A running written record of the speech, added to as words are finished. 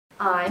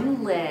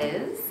I'm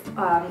Liz.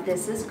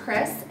 This is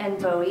Chris and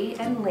Bowie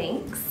and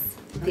Lynx.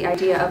 The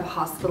idea of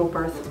hospital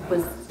birth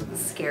was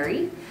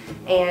scary,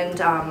 and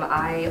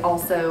I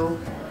also,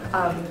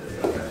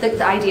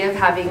 the idea of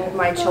having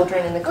my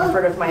children in the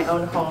comfort of my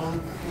own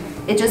home,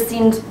 it just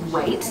seemed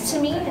right to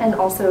me. And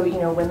also,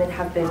 you know, women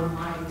have been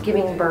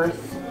giving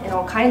birth in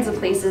all kinds of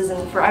places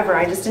and forever.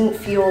 I just didn't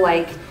feel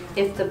like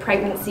if the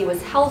pregnancy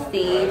was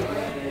healthy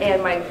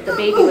and the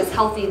baby was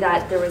healthy,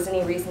 that there was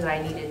any reason that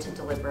I needed to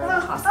deliver in a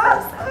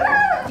hospital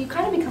setting. You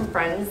kind of become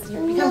friends.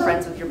 You become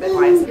friends with your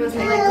midwives. It was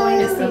more like going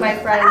to see my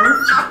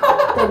friends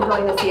than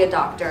going to see a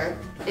doctor.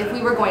 If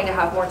we were going to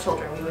have more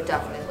children, we would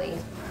definitely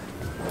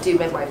do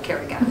midwife care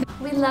again.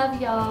 We love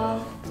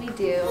y'all. We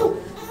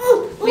do.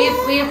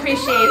 We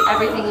appreciate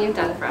everything you've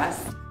done for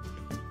us.